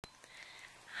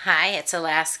Hi, it's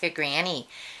Alaska Granny.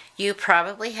 You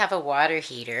probably have a water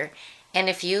heater, and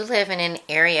if you live in an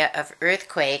area of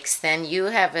earthquakes, then you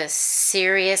have a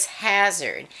serious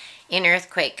hazard in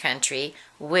earthquake country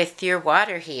with your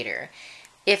water heater.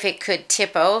 If it could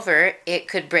tip over, it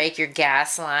could break your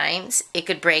gas lines, it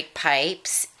could break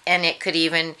pipes, and it could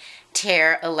even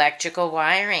tear electrical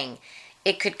wiring.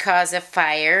 It could cause a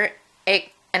fire,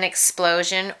 an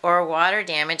explosion, or water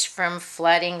damage from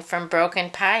flooding from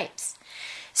broken pipes.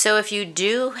 So if you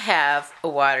do have a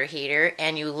water heater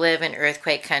and you live in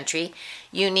earthquake country,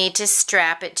 you need to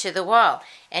strap it to the wall.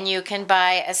 And you can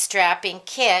buy a strapping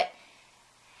kit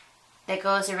that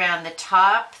goes around the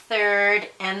top third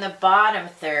and the bottom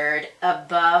third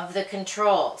above the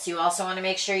controls. You also want to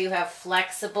make sure you have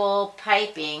flexible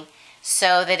piping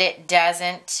so that it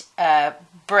doesn't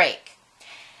break.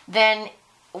 Then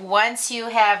once you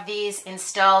have these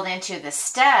installed into the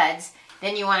studs,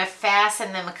 then you want to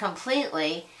fasten them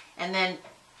completely, and then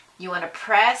you want to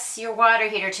press your water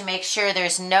heater to make sure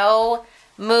there's no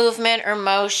movement or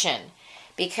motion,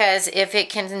 because if it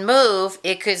can move,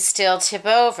 it could still tip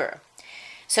over.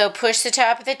 So push the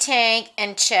top of the tank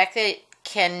and check that it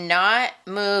cannot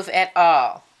move at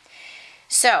all.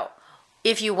 So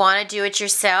if you want to do it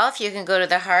yourself, you can go to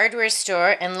the hardware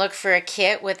store and look for a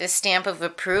kit with a stamp of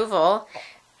approval,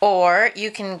 or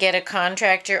you can get a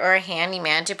contractor or a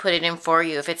handyman to put it in for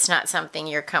you if it's not something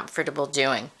you're comfortable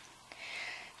doing.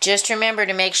 Just remember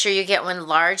to make sure you get one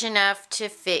large enough to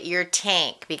fit your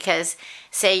tank, because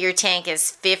say your tank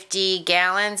is 50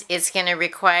 gallons, it's going to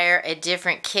require a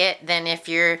different kit than if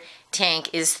your tank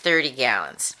is 30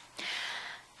 gallons.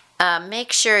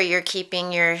 Make sure you're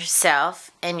keeping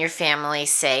yourself and your family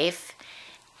safe,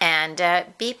 and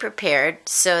be prepared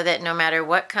so that no matter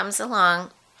what comes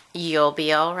along, you'll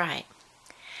be all right.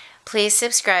 Please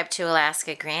subscribe to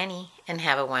Alaska Granny and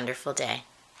have a wonderful day.